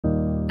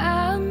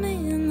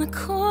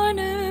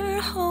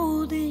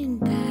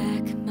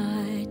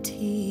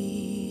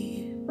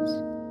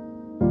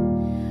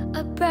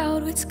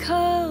about what's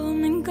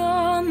come and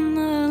gone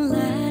the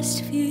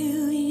last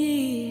few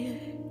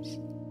years.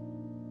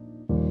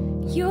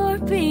 You're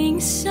being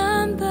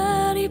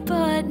somebody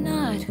but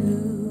not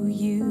who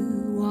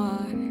you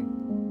are.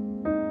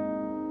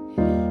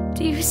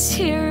 Do you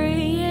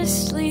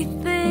seriously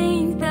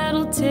think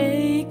that'll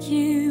take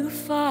you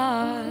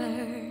far?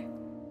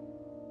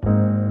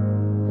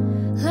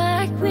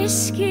 Like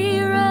whiskey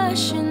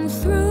rushing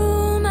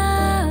through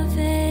my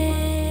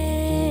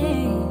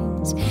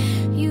veins,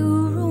 you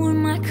ruined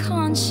my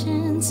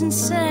conscience and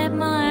set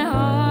my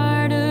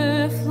heart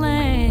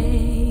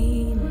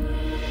aflame.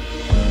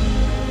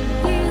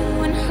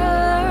 You and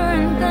her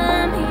and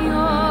them,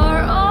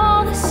 you're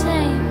all the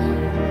same.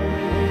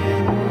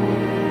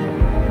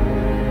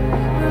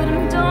 But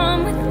I'm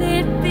done with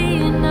it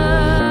being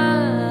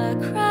a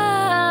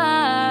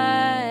crying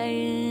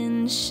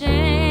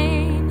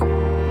shame.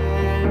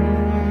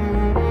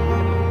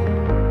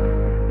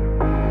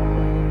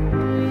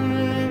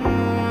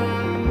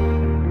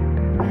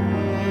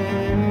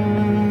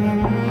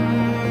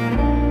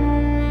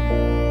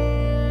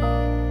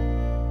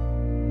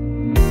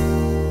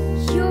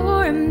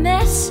 You're a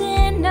mess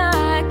and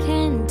I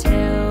can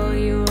tell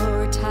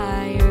you're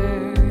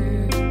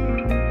tired.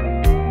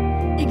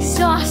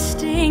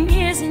 Exhausting,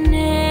 isn't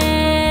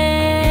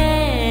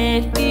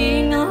it,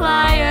 being a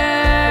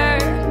liar?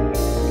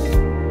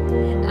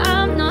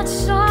 I'm not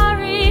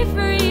sorry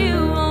for you,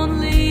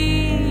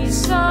 only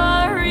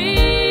sorry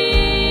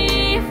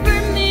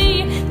for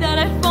me that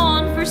I've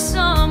fallen for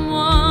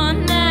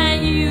someone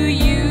that you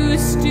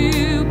used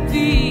to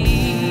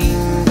be.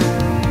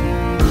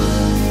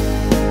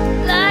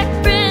 Like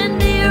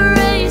brandy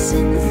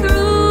racing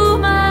through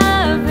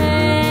my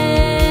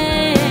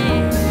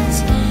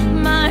veins,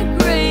 my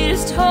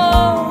greatest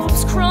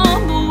hopes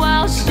crumble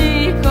while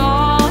she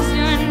calls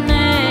your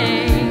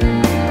name.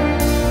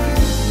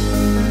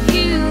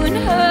 You and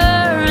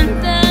her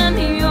and them,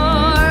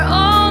 you're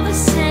all the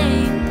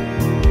same.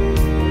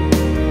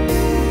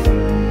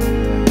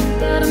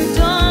 But I'm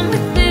done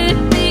with it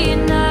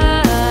being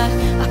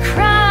a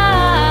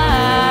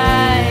crying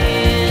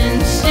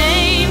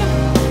shame.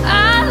 I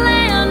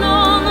land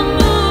on the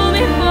moon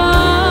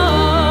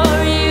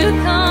before you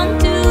come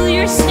to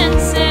your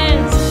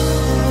senses.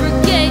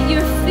 Forget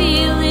your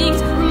feelings,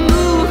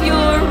 remove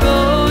your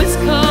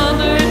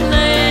rose-colored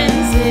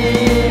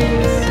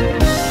lenses.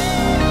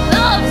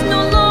 Love's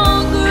no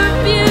longer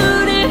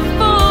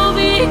beautiful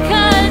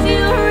because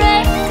you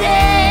wrecked it.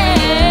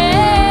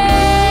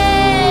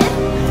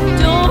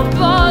 Don't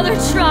bother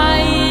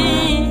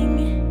trying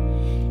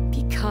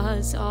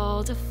because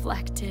all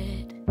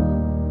deflected.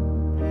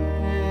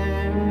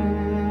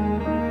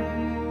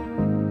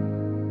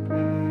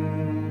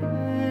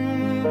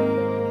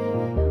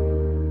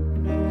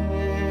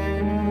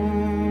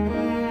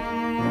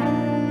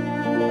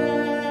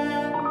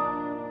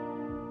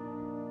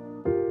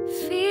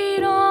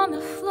 Feet on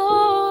the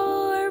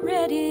floor,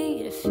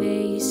 ready to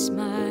face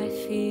my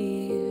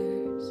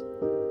fears.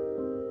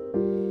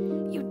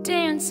 You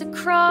dance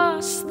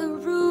across the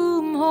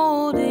room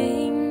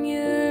holding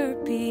your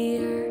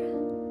beer.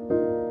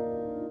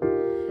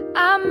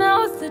 I'm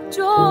out the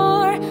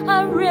door,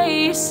 I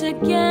race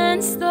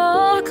against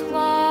the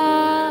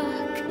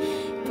clock.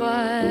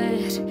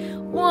 But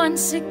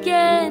once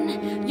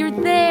again, you're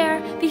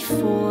there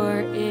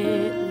before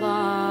it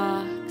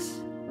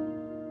locks.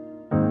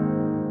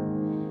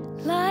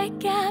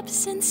 Like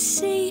absinthe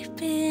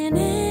seeping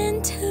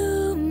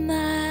into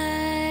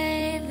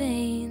my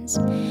veins.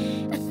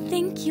 I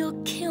think you'll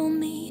kill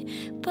me,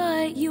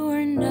 but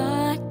you're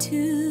not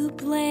to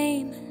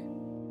blame.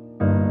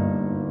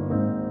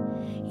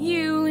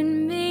 You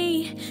and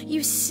me,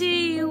 you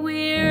see,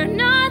 we're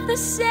not the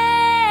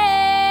same.